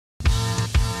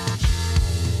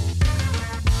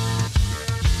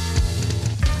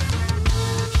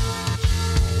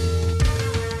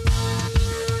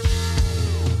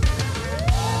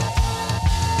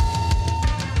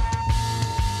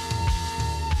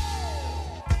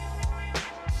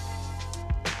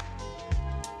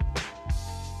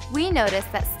We notice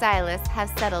that stylists have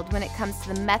settled when it comes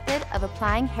to the method of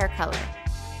applying hair color,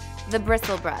 the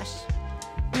bristle brush.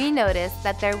 We noticed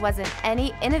that there wasn't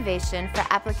any innovation for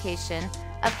application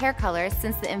of hair color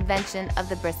since the invention of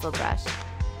the bristle brush.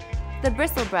 The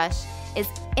bristle brush is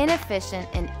inefficient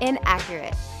and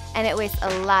inaccurate, and it wastes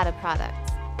a lot of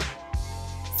product.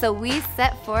 So we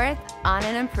set forth on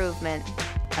an improvement.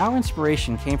 Our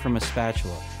inspiration came from a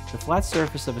spatula. The flat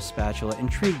surface of a spatula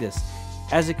intrigued us,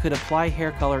 as it could apply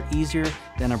hair color easier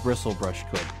than a bristle brush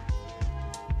could.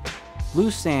 Blue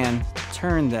Sand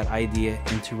turned that idea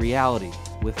into reality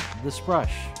with the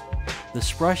Sprush. The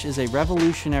Sprush is a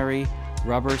revolutionary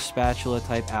rubber spatula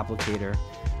type applicator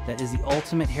that is the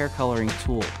ultimate hair coloring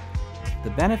tool.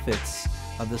 The benefits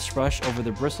of the Sprush over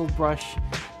the bristled brush,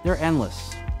 they're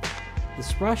endless. The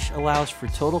Sprush allows for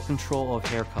total control of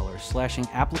hair color, slashing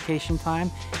application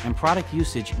time and product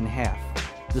usage in half.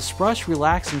 The Sprush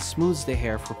relaxes and smooths the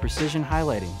hair for precision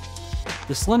highlighting.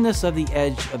 The slimness of the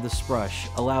edge of the Sprush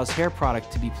allows hair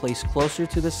product to be placed closer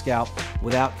to the scalp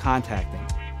without contacting.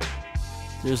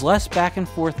 There's less back and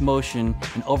forth motion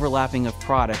and overlapping of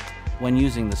product when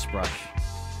using the Sprush.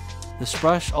 The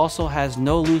Sprush also has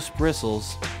no loose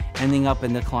bristles ending up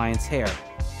in the client's hair.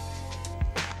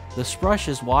 The Sprush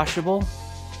is washable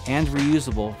and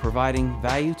reusable, providing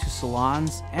value to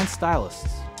salons and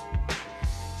stylists.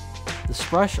 The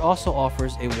Sprush also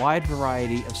offers a wide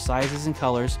variety of sizes and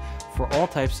colors for all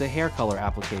types of hair color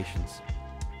applications.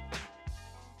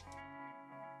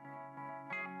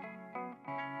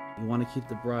 You want to keep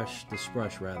the Sprush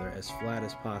as flat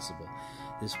as possible.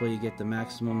 This way you get the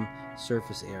maximum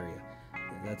surface area.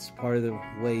 That's part of the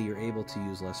way you're able to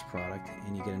use less product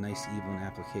and you get a nice even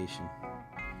application.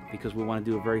 Because we want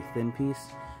to do a very thin piece,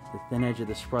 the thin edge of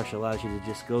the Sprush allows you to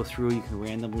just go through. You can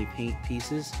randomly paint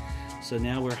pieces. So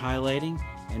now we're highlighting,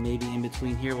 and maybe in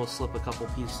between here we'll slip a couple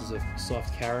pieces of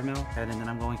soft caramel, and then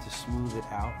I'm going to smooth it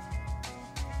out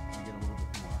and get a little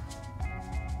bit more.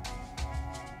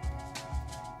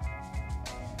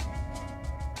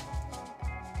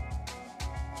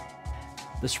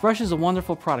 The Sprush is a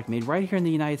wonderful product made right here in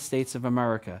the United States of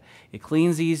America. It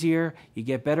cleans easier, you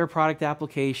get better product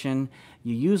application,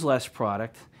 you use less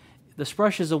product. The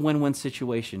Sprush is a win-win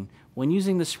situation. When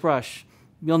using the Sprush,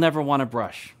 you'll never want to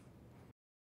brush.